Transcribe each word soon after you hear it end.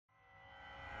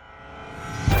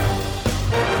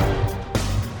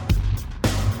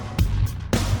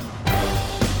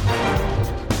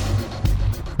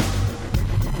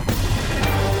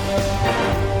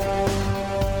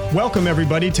Welcome,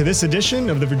 everybody, to this edition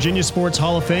of the Virginia Sports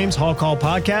Hall of Fame's Hall Call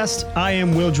podcast. I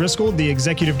am Will Driscoll, the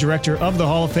Executive Director of the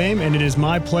Hall of Fame, and it is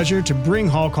my pleasure to bring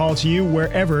Hall Call to you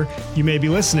wherever you may be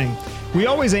listening. We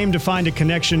always aim to find a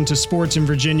connection to sports in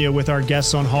Virginia with our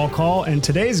guests on Hall Call, and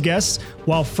today's guest,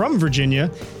 while from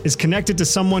Virginia, is connected to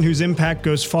someone whose impact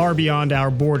goes far beyond our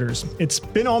borders. It's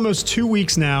been almost 2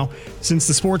 weeks now since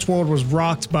the sports world was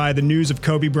rocked by the news of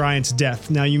Kobe Bryant's death.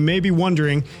 Now, you may be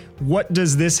wondering, what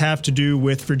does this have to do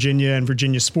with Virginia and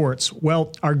Virginia sports?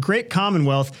 Well, our great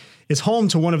Commonwealth is home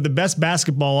to one of the best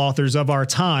basketball authors of our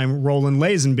time, Roland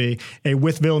Lazenby, a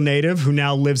Wytheville native who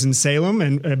now lives in Salem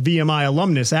and a VMI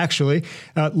alumnus, actually.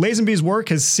 Lazenby's work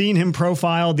has seen him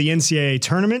profile the NCAA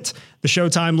tournament, the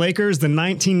Showtime Lakers, the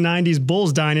 1990s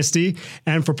Bulls dynasty,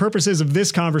 and for purposes of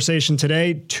this conversation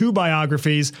today, 2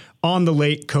 biographies on the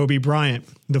late Kobe Bryant.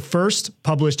 The first,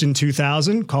 published in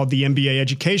 2000, called The NBA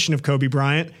Education of Kobe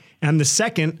Bryant, and the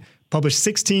second, published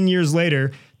 16 years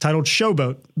later, titled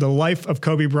Showboat, The Life of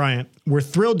Kobe Bryant. We're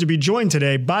thrilled to be joined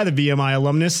today by the VMI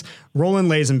alumnus, Roland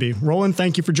Lazenby. Roland,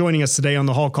 thank you for joining us today on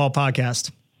the Hall Call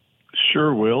podcast.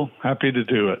 Sure, Will. Happy to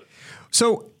do it.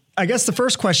 So I guess the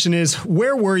first question is,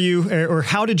 where were you or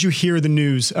how did you hear the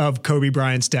news of Kobe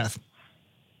Bryant's death?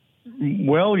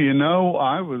 Well,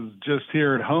 I was just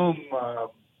here at home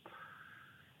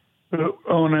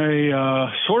on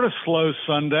a sort of slow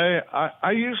Sunday.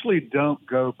 I usually don't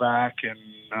go back and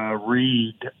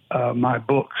read my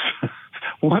books.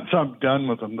 Once I'm done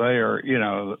with them, they are,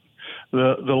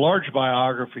 the large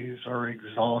biographies are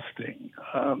exhausting.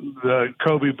 The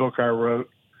Kobe book I wrote,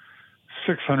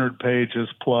 600 pages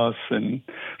plus. And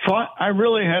so I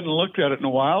really hadn't looked at it in a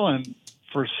while. And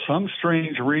for some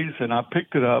strange reason, I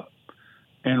picked it up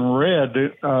and read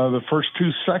the first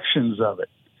 2 sections of it.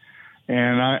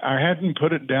 And I hadn't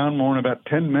put it down more than about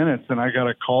 10 minutes, and I got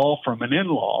a call from an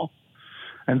in-law.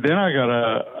 And then I got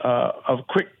a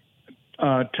quick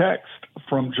text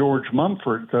from George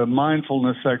Mumford, the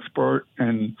mindfulness expert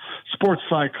and sports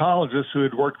psychologist who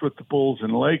had worked with the Bulls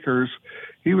and Lakers.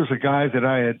 He was a guy that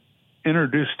I had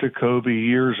introduced to Kobe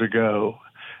years ago,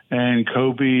 and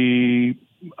Kobe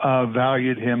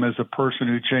valued him as a person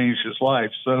who changed his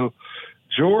life. So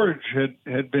George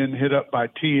had been hit up by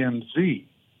TMZ.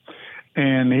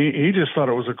 And he just thought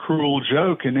it was a cruel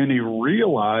joke, and then he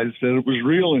realized that it was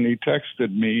real, and he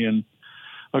texted me. And,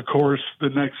 of course, the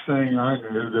next thing I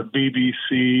knew, the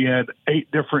BBC had 8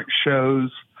 different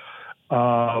shows.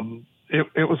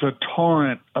 It was a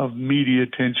torrent of media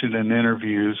attention and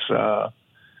interviews,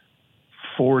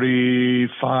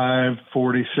 45,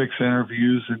 46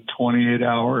 interviews in 28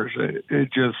 hours.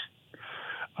 It just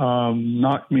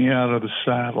knocked me out of the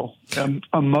saddle.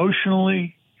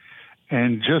 Emotionally,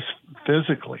 and just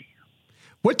physically.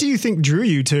 What do you think drew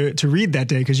you to read that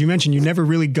day? Because you mentioned you never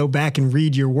really go back and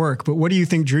read your work, but what do you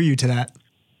think drew you to that?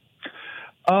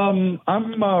 I'm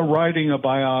writing a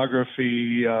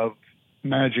biography of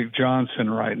Magic Johnson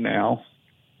right now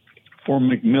for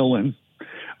Macmillan.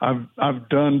 I've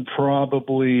done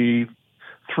probably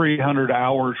 300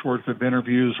 hours worth of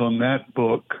interviews on that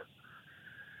book.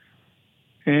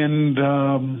 And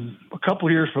a couple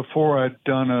of years before, I'd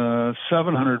done a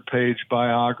 700-page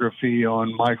biography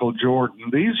on Michael Jordan.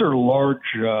 These are large.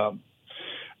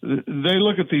 They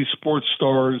look at these sports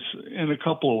stars in a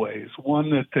couple of ways. One,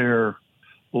 that they're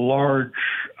large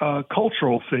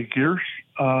cultural figures,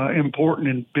 important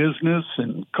in business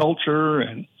and culture,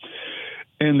 and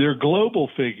they're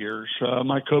global figures.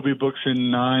 My Kobe book's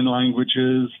in 9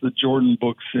 languages, the Jordan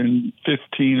book's in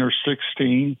 15 or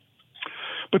 16.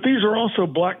 But these are also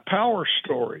Black Power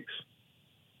stories.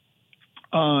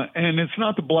 And it's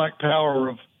not the Black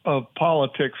Power of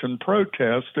politics and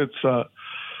protest. It's a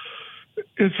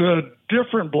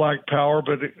different Black Power,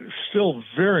 but it's still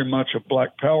very much a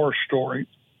Black Power story.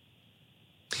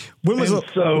 When was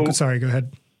it? Sorry, go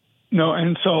ahead. No,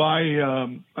 and so I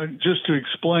just to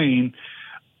explain,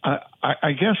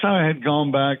 I guess I had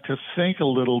gone back to think a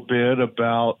little bit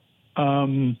about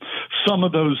some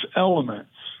of those elements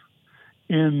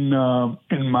in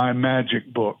my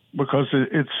Magic book, because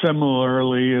it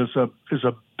similarly is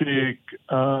a big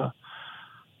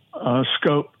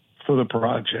scope for the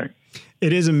project.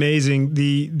 It is amazing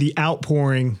the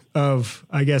outpouring of,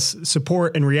 I guess,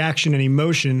 support and reaction and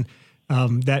emotion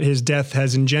that his death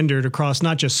has engendered across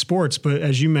not just sports, but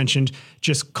as you mentioned,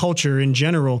 just culture in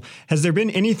general. Has there been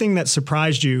anything that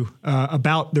surprised you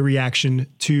about the reaction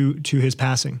to his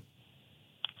passing?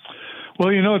 Well,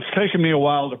 it's taken me a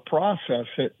while to process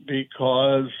it,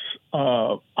 because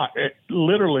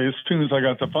literally as soon as I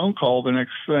got the phone call, the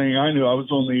next thing I knew, I was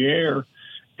on the air,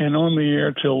 and on the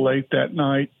air till late that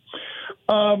night.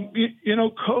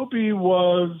 Kobe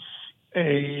was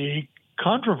a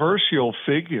controversial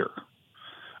figure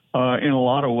in a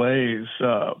lot of ways.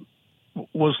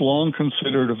 Was long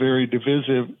considered a very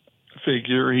divisive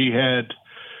figure. He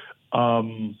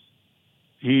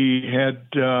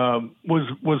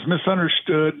was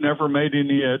misunderstood. Never made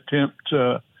any attempt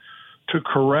to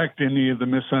correct any of the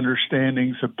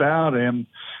misunderstandings about him.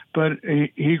 But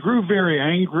he grew very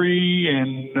angry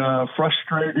and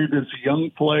frustrated as a young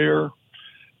player.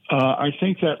 I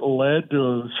think that led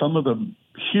to some of the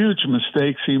huge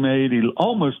mistakes he made. He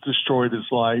almost destroyed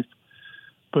his life,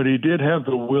 but he did have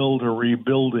the will to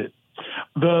rebuild it.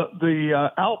 The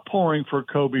outpouring for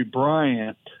Kobe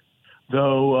Bryant,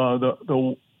 though,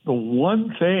 the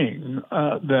one thing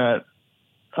that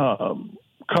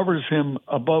covers him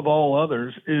above all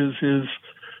others is his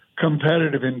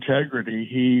competitive integrity.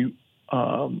 He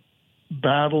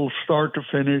battled start to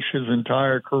finish his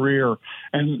entire career,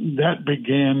 and that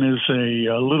began as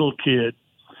a little kid.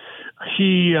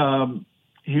 He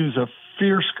was a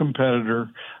fierce competitor.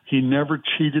 He never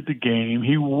cheated the game.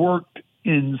 He worked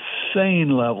insane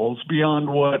levels beyond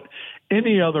what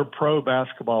any other pro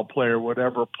basketball player would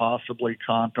ever possibly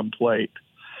contemplate.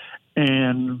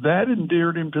 And that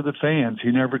endeared him to the fans.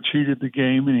 He never cheated the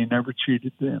game, and he never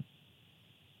cheated them.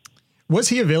 Was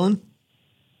he a villain?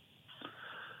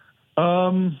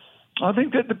 I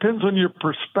think that depends on your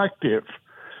perspective.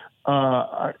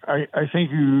 I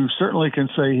think you certainly can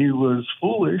say he was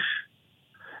foolish,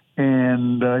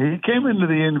 and he came into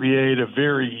the NBA at a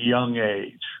very young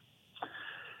age,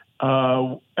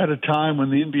 at a time when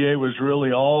the NBA was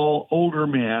really all older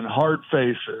men, hard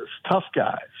faces, tough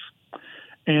guys.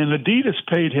 And Adidas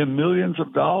paid him millions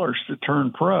of dollars to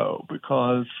turn pro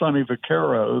because Sonny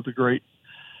Vaccaro, the great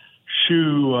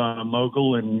shoe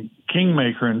mogul and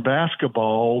kingmaker in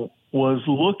basketball, was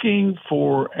looking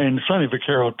for, and Sonny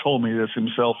Vaccaro told me this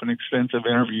himself in extensive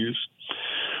interviews,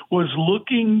 was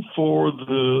looking for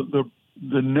the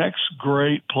next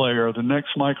great player, the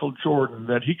next Michael Jordan,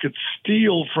 that he could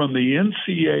steal from the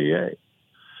NCAA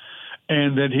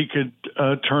and that he could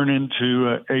turn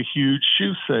into a huge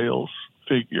shoe sales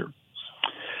figure.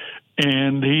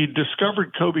 And he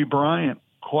discovered Kobe Bryant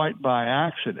quite by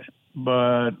accident.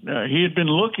 But he had been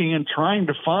looking and trying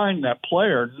to find that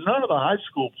player. None of the high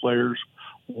school players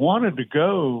wanted to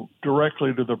go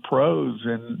directly to the pros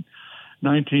in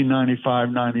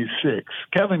 1995-96.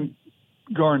 Kevin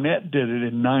Garnett did it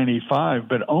in 95,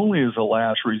 but only as a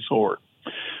last resort.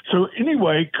 So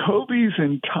anyway, Kobe's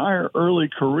entire early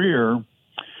career,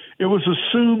 it was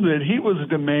assumed that he was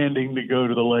demanding to go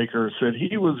to the Lakers, that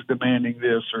he was demanding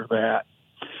this or that.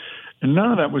 And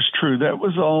none of that was true. That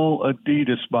was all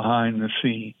Adidas behind the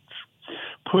scenes,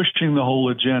 pushing the whole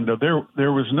agenda.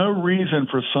 There was no reason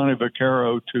for Sonny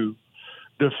Vaccaro to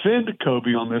defend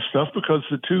Kobe on this stuff because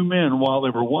the two men, while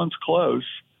they were once close,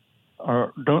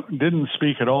 didn't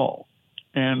speak at all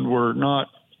and were not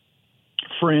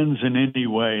friends in any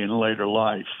way in later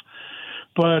life.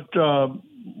 But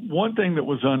one thing that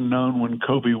was unknown when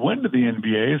Kobe went to the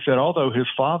NBA is that although his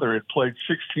father had played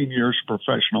 16 years of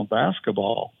professional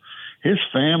basketball, his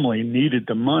family needed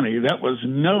the money. That was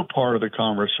no part of the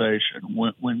conversation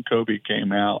when Kobe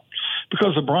came out,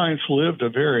 because the Bryants lived a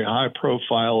very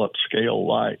high-profile, upscale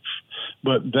life,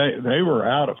 but they were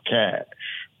out of cash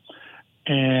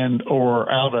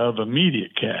or out of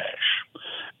immediate cash.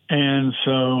 And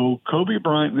so Kobe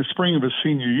Bryant, in the spring of his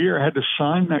senior year, had to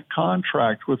sign that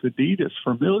contract with Adidas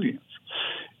for millions.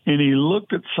 And he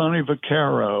looked at Sonny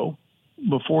Vaccaro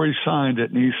before he signed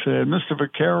it, and he said, "Mr.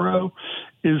 Vaccaro,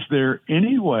 is there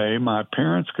any way my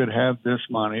parents could have this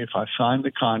money if I signed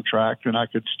the contract and I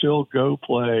could still go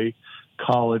play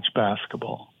college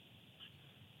basketball?"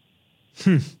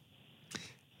 I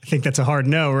think that's a hard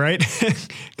no, right?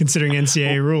 Considering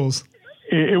NCAA rules.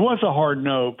 It was a hard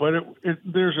no, but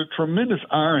there's a tremendous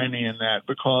irony in that,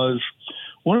 because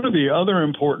one of the other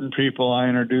important people I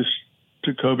introduced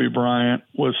to Kobe Bryant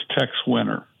was Tex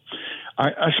Winter.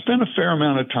 I spent a fair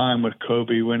amount of time with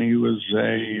Kobe when he was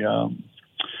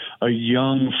a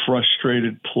young,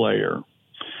 frustrated player.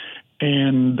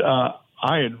 And I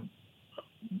had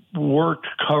worked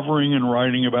covering and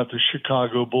writing about the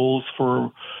Chicago Bulls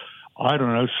for,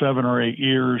 7 or 8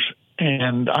 years.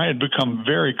 And I had become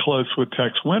very close with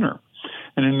Tex Winter.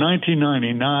 And in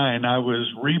 1999, I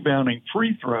was rebounding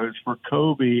free throws for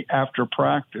Kobe after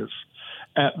practice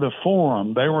at the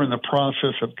Forum. They were in the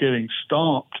process of getting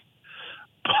stomped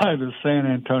by the San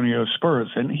Antonio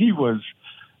Spurs, and he was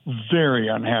very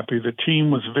unhappy. The team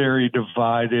was very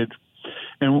divided.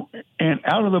 And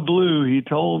out of the blue, he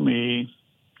told me,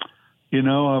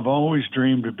 I've always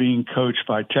dreamed of being coached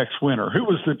by Tex Winter, who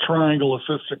was the Triangle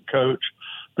assistant coach,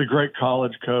 the great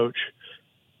college coach.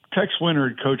 Tex Winter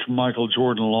had coached Michael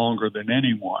Jordan longer than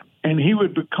anyone, and he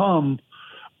would become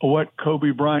what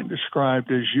Kobe Bryant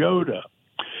described as Yoda.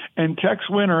 And Tex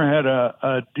Winter had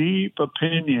a deep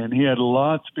opinion. He had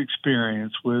lots of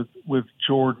experience with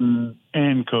Jordan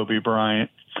and Kobe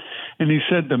Bryant. And he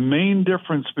said the main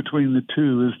difference between the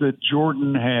two is that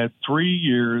Jordan had 3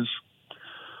 years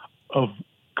of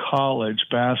college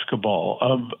basketball,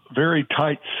 of very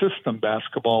tight system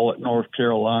basketball at North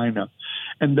Carolina.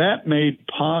 And that made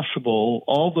possible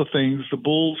all the things the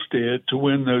Bulls did to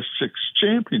win those 6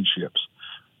 championships.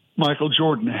 Michael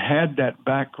Jordan had that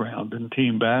background in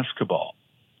team basketball.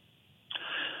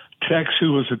 Tex,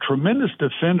 who was a tremendous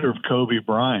defender of Kobe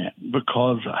Bryant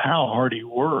because of how hard he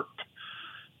worked,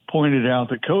 pointed out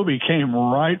that Kobe came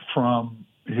right from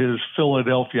his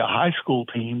Philadelphia high school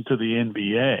team to the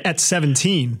NBA at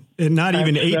 17, and not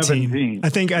even 18. 17. I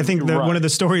think that right. One of the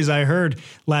stories I heard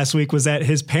last week was that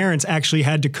his parents actually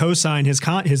had to co-sign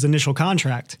his initial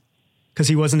contract because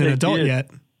he wasn't an adult yet.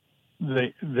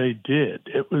 They did.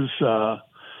 It was,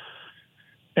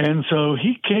 and so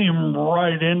he came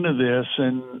right into this.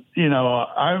 And,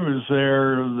 I was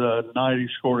there the night he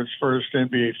scored his first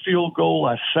NBA field goal.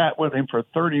 I sat with him for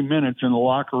 30 minutes in the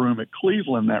locker room at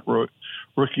Cleveland that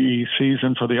rookie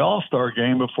season for the All-Star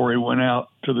game before he went out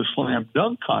to the slam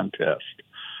dunk contest.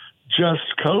 Just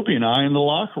Kobe and I in the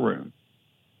locker room.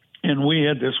 And we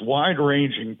had this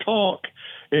wide-ranging talk.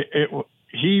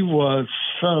 He was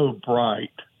so bright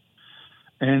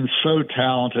and so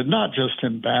talented, not just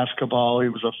in basketball. He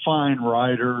was a fine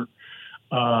writer.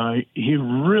 He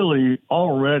really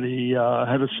already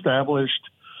had established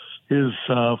his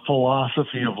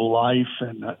philosophy of life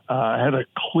and had a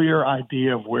clear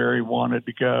idea of where he wanted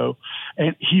to go.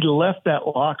 And he left that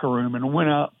locker room and went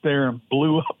out there and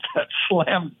blew up that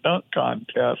slam dunk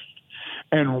contest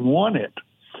and won it.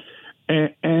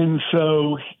 And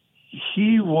so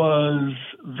he was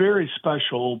very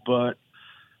special, but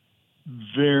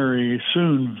very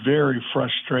soon very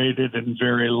frustrated and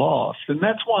very lost. And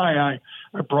that's why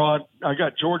I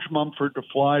got George Mumford to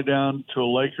fly down to a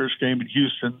Lakers game in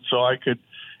Houston so I could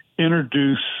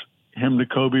introduce him to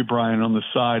Kobe Bryant on the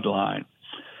sideline.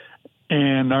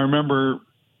 And I remember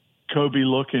Kobe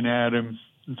looking at him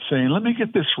and saying, let me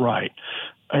get this right.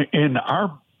 In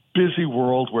our busy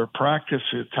world where practice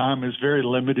time is very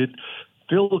limited,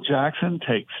 Phil Jackson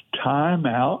takes time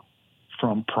out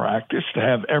from practice to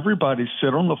have everybody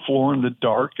sit on the floor in the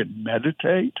dark and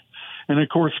meditate. And of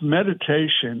course,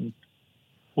 meditation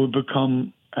would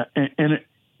become,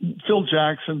 Phil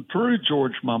Jackson through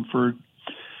George Mumford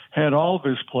had all of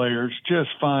his players just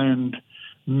find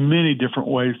many different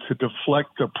ways to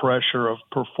deflect the pressure of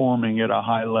performing at a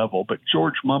high level. But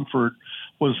George Mumford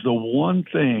was the one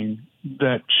thing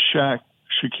that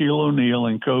Shaquille O'Neal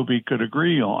and Kobe could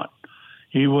agree on.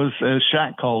 He was, as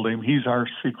Shaq called him, he's our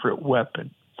secret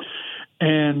weapon.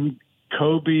 And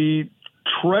Kobe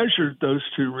treasured those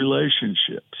two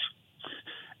relationships.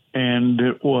 And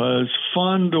it was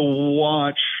fun to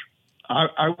watch.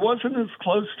 I wasn't as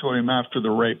close to him after the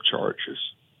rape charges,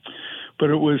 but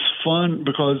it was fun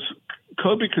because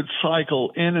Kobe could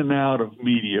cycle in and out of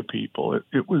media people.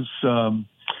 It was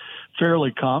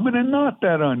fairly common and not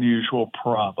that unusual,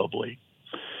 probably.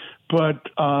 But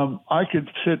I could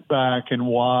sit back and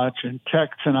watch, and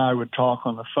Tex and I would talk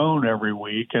on the phone every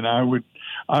week, and I would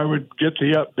get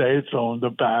the updates on the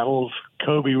battles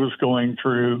Kobe was going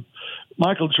through.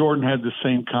 Michael Jordan had the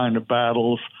same kind of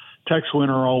battles. Tex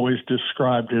Winter always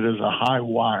described it as a high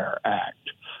wire act.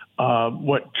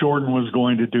 What Jordan was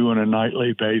going to do on a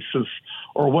nightly basis,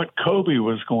 or what Kobe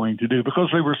was going to do, because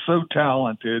they were so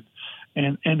talented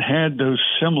and had those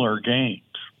similar games.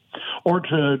 Or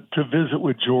to visit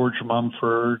with George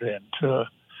Mumford and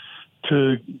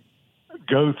to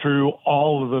go through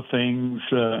all of the things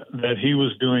that he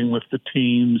was doing with the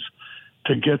teams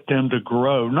to get them to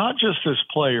grow, not just as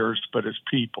players, but as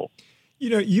people.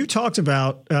 You talked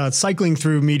about cycling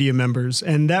through media members,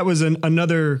 and that was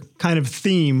another kind of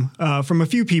theme from a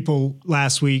few people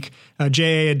last week.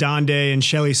 J.A. Adonde and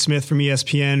Shelley Smith from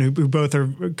ESPN, who both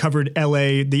are covered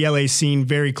the LA scene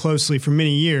very closely for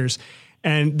many years.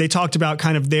 And they talked about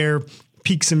kind of their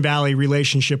peaks and valley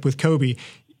relationship with Kobe.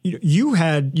 You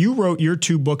wrote your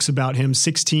 2 books about him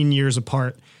 16 years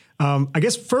apart. I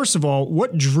guess, first of all,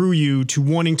 what drew you to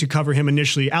wanting to cover him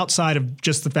initially outside of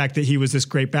just the fact that he was this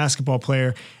great basketball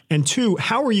player? And 2,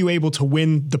 how were you able to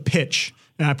win the pitch?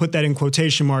 And I put that in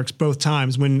quotation marks both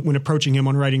times when approaching him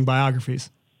on writing biographies.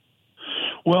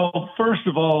 Well, first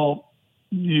of all,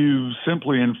 you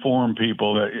simply inform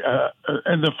people that,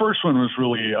 and the first one was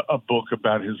really a book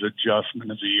about his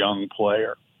adjustment as a young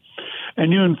player.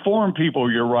 And you inform people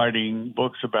you're writing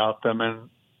books about them, and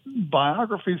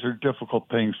biographies are difficult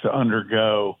things to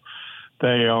undergo.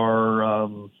 They are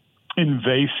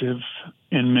invasive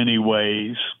in many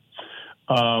ways.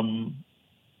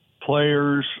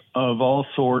 Players of all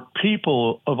sorts,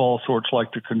 people of all sorts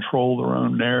like to control their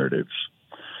own narratives.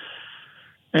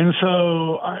 And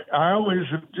so I always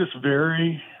just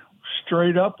very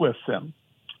straight up with them.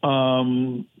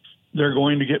 They're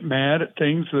going to get mad at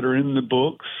things that are in the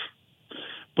books,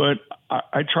 but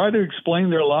I try to explain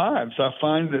their lives. I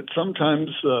find that sometimes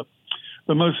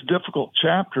the most difficult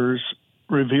chapters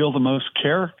reveal the most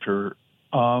character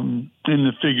in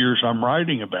the figures I'm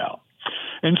writing about.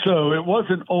 And so it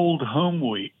wasn't old home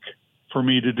week for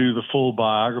me to do the full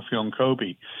biography on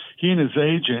Kobe. He and his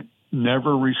agent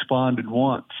never responded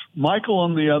once. Michael,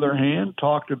 on the other hand,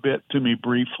 talked a bit to me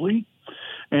briefly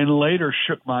and later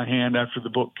shook my hand after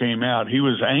the book came out. He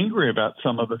was angry about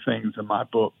some of the things in my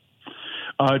book.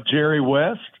 Jerry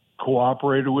West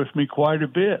cooperated with me quite a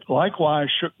bit. Likewise,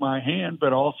 shook my hand,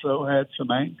 but also had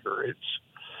some anger.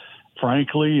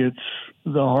 Frankly, it's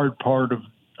the hard part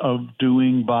of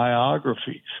doing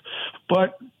biographies.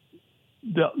 But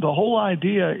the whole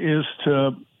idea is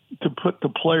to put the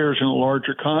players in a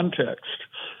larger context.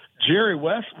 Jerry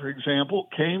West, for example,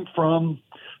 came from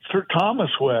Sir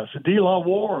Thomas West, De La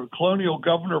Warr, colonial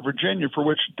governor of Virginia, for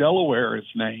which Delaware is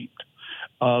named.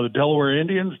 The Delaware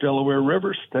Indians, Delaware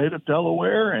River, state of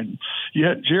Delaware, and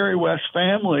yet Jerry West's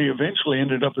family eventually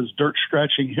ended up as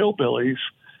dirt-scratching hillbillies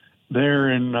there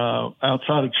in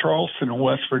outside of Charleston in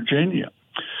West Virginia.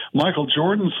 Michael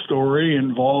Jordan's story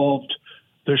involved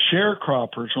the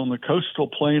sharecroppers on the coastal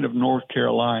plain of North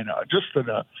Carolina. Just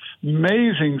an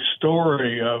amazing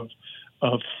story of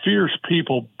fierce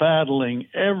people battling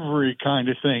every kind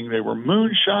of thing. They were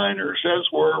moonshiners,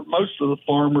 as were most of the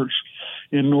farmers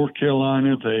in North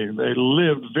Carolina. They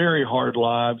lived very hard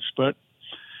lives, but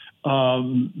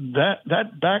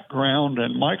that background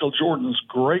and Michael Jordan's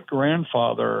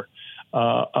great-grandfather,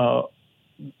 a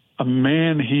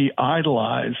man he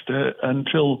idolized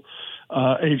until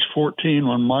age 14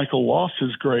 when Michael lost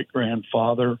his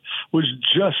great-grandfather, was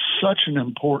just such an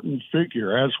important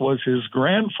figure, as was his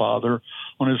grandfather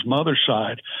on his mother's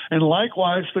side. And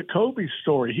likewise, the Kobe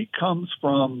story. He comes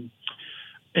from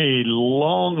a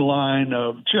long line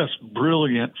of just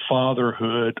brilliant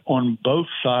fatherhood on both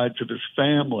sides of his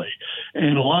family.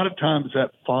 And a lot of times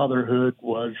that fatherhood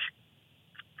was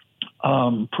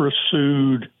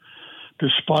pursued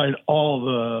despite all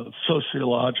the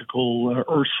sociological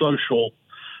or social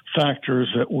factors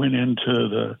that went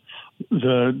into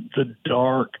the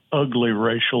dark, ugly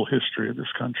racial history of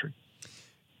this country.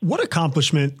 What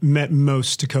accomplishment meant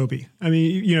most to Kobe? I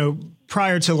mean,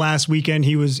 prior to last weekend,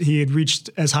 he had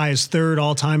reached as high as third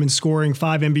all time in scoring,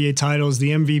 5 NBA titles, the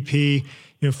MVP,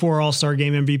 4 All-Star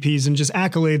Game MVPs, and just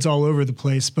accolades all over the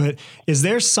place. But is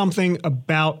there something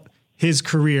about his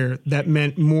career that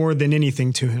meant more than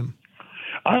anything to him?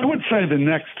 I would say the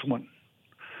next one.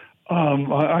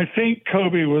 I think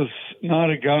Kobe was not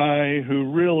a guy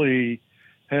who really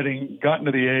had gotten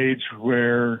to the age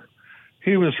where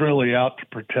he was really out to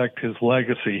protect his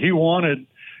legacy. He wanted,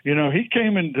 he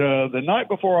came into the night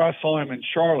before I saw him in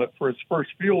Charlotte for his first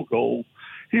field goal.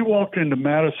 He walked into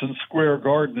Madison Square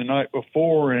Garden the night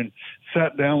before and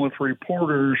sat down with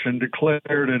reporters and declared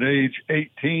at age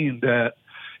 18 that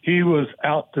he was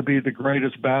out to be the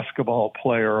greatest basketball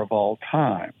player of all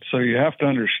time. So you have to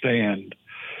understand,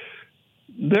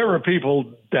 there were people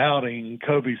doubting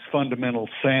Kobe's fundamental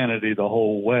sanity the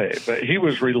whole way, but he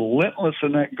was relentless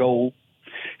in that goal.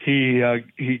 He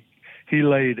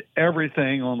laid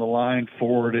everything on the line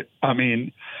for it. I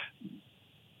mean,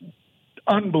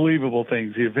 unbelievable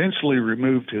things. He eventually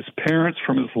removed his parents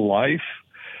from his life.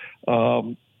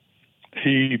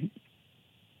 He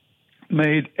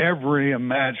made every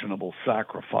imaginable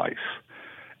sacrifice.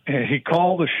 And he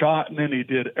called the shot, and then he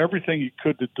did everything he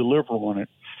could to deliver on it.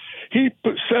 He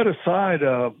set aside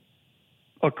a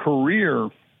career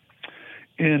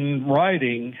in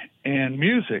writing and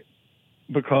music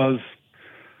because,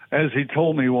 as he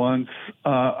told me once,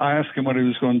 I asked him what he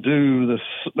was going to do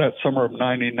that summer of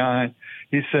 '99.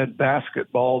 He said,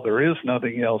 basketball, there is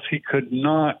nothing else. He could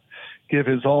not give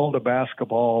his all to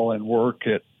basketball and work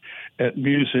at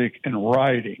music and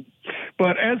writing.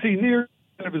 But as he neared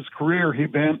the end of his career, he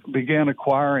began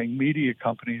acquiring media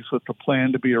companies with the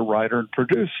plan to be a writer and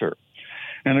producer.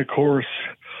 And of course,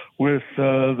 with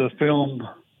the film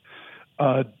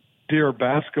Dear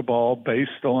Basketball,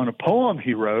 based on a poem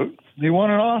he wrote, he won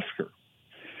an Oscar.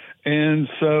 And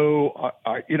so,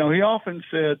 he often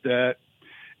said that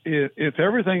if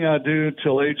everything I do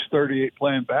till age 38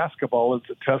 playing basketball is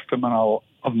a testament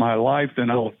of my life,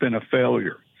 then I'll have been a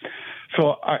failure.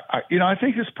 So I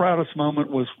think his proudest moment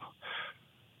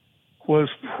was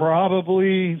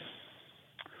probably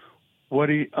what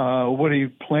he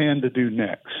planned to do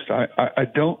next. I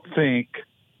don't think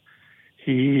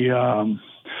he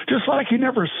just like he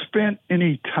never spent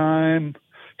any time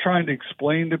trying to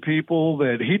explain to people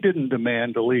that he didn't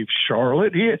demand to leave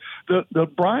Charlotte. The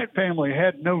Bryant family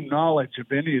had no knowledge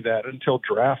of any of that until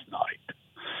draft night.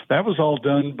 That was all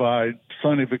done by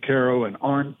Sonny Vaccaro and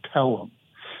Arn Tellem,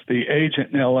 the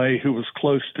agent in L.A. who was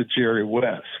close to Jerry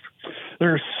West.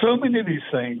 There are so many of these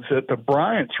things that the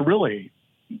Bryants really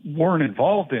weren't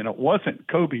involved in. It wasn't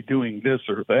Kobe doing this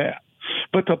or that.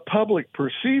 But the public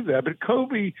perceived that. But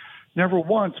Kobe never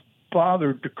once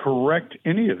bothered to correct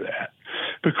any of that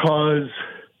because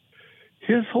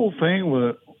his whole thing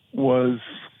was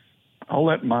I'll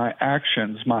let my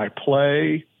actions, my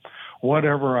play,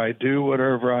 whatever I do,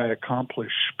 whatever I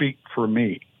accomplish, speak for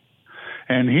me.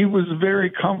 And he was very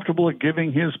comfortable at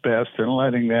giving his best and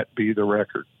letting that be the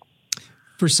record.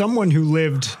 For someone who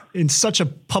lived in such a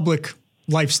public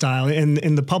lifestyle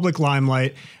in the public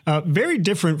limelight, very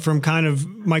different from kind of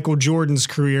Michael Jordan's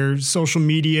career. Social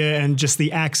media and just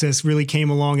the access really came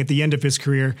along at the end of his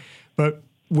career. But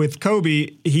with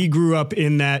Kobe, he grew up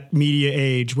in that media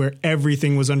age where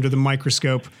everything was under the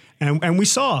microscope. And we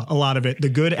saw a lot of it, the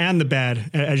good and the bad,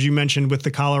 as you mentioned with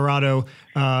the Colorado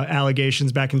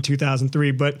allegations back in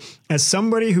 2003. But as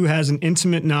somebody who has an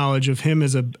intimate knowledge of him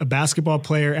as a basketball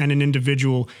player and an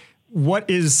individual, what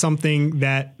is something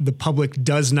that the public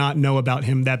does not know about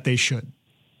him that they should?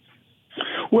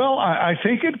 Well, I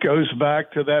think it goes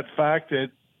back to that fact that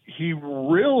he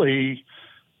really,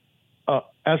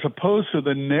 as opposed to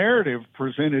the narrative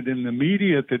presented in the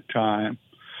media at the time,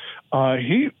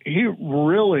 he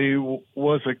really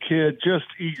was a kid just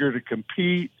eager to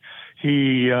compete.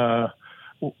 He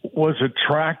was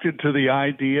attracted to the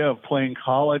idea of playing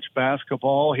college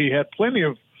basketball. He had plenty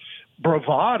of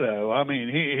bravado. I mean,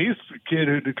 he's the kid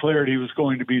who declared he was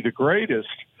going to be the greatest,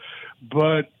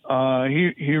 but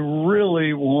he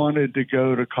really wanted to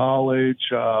go to college.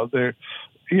 The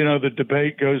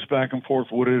debate goes back and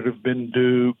forth. Would it have been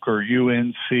Duke or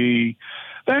UNC?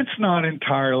 That's not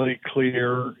entirely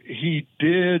clear. He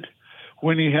did,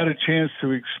 when he had a chance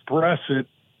to express it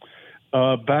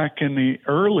back in the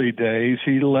early days,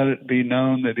 he let it be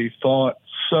known that he thought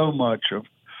so much of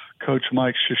Coach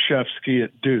Mike Krzyzewski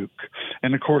at Duke.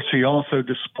 And, of course, he also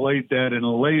displayed that in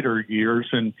later years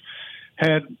and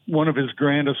had one of his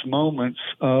grandest moments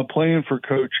playing for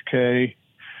Coach K,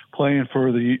 playing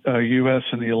for the U.S.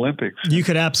 in the Olympics. You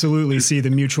could absolutely see the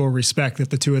mutual respect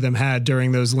that the two of them had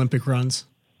during those Olympic runs.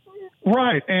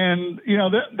 Right. And,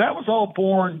 that was all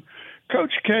born.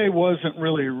 Coach K wasn't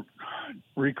really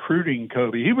recruiting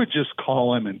Kobe. He would just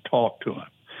call him and talk to him.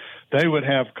 They would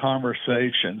have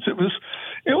conversations. It was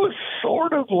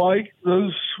sort of like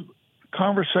those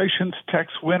conversations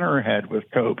Tex Winter had with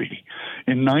Kobe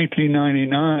in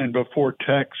 1999 before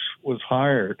Tex was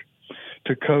hired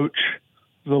to coach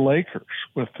the Lakers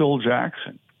with Phil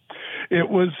Jackson. It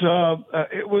was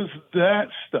that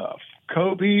stuff.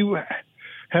 Kobe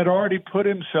had already put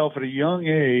himself at a young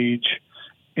age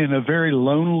in a very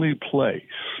lonely place,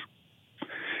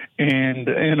 and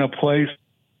in a place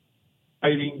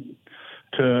fighting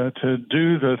to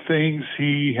do the things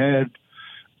he had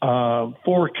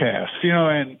forecast,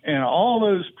 and all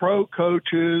those pro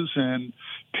coaches and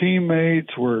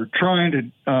teammates were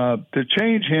trying to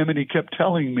change him, and he kept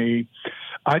telling me,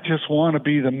 I just want to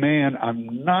be the man.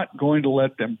 I'm not going to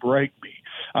let them break me.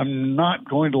 I'm not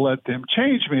going to let them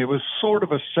change me. It was sort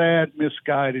of a sad,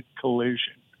 misguided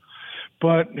collision.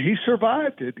 But he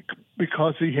survived it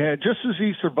because he had, just as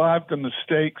he survived the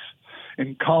mistakes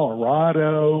in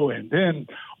Colorado and then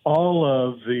all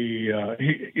of the,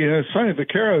 Sonny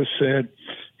Vaccaro said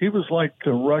he was like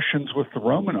the Russians with the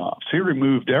Romanovs. He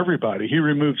removed everybody. He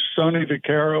removed Sonny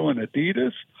Vaccaro and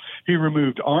Adidas. He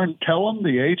removed Arn Tellem,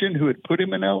 the agent who had put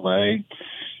him in L.A.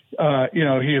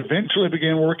 He eventually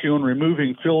began working on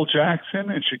removing Phil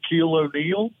Jackson and Shaquille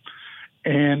O'Neal,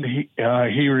 and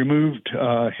he removed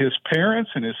his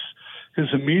parents and his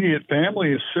immediate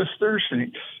family, his sisters,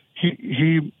 and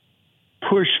he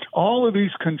pushed all of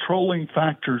these controlling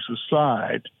factors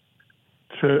aside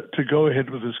to go ahead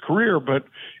with his career. But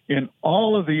in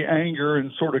all of the anger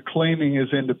and sort of claiming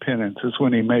his independence is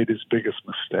when he made his biggest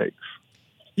mistakes.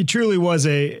 He truly was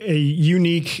a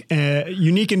unique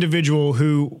individual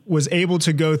who was able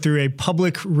to go through a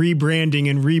public rebranding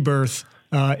and rebirth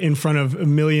in front of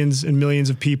millions and millions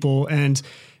of people. And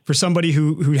for somebody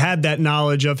who had that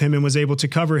knowledge of him and was able to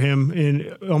cover him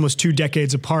in almost 2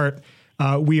 decades apart,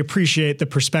 we appreciate the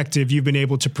perspective you've been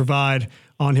able to provide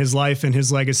on his life and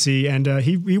his legacy. And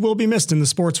he will be missed in the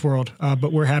sports world,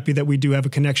 but we're happy that we do have a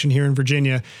connection here in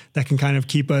Virginia that can kind of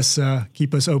keep us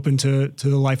open to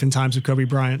the life and times of Kobe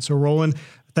Bryant. So Roland,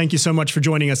 thank you so much for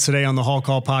joining us today on the Hall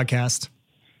Call podcast.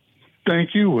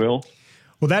 Thank you, Will.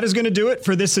 Well, that is going to do it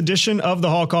for this edition of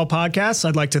the Hall Call podcast.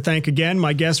 I'd like to thank again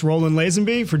my guest, Roland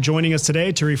Lazenby, for joining us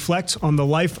today to reflect on the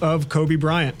life of Kobe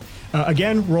Bryant.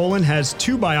 Again, Roland has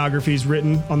 2 biographies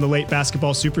written on the late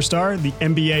basketball superstar, The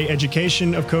NBA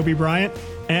Education of Kobe Bryant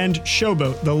and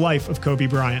Showboat, The Life of Kobe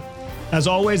Bryant. As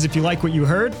always, if you like what you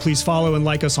heard, please follow and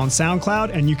like us on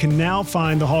SoundCloud, and you can now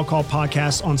find the Hall Call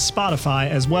podcast on Spotify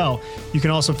as well. You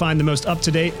can also find the most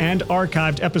up-to-date and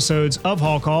archived episodes of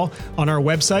Hall Call on our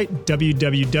website,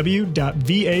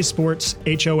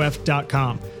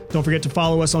 www.vasportshof.com. Don't forget to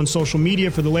follow us on social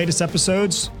media for the latest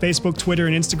episodes. Facebook, Twitter,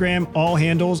 and Instagram, all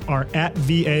handles are at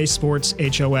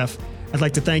VASportsHOF. I'd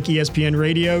like to thank ESPN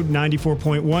Radio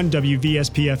 94.1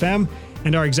 WVSP-FM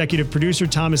and our executive producer,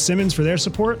 Thomas Simmons, for their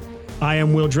support. I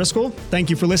am Will Driscoll. Thank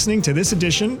you for listening to this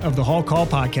edition of the Hall Call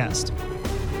podcast.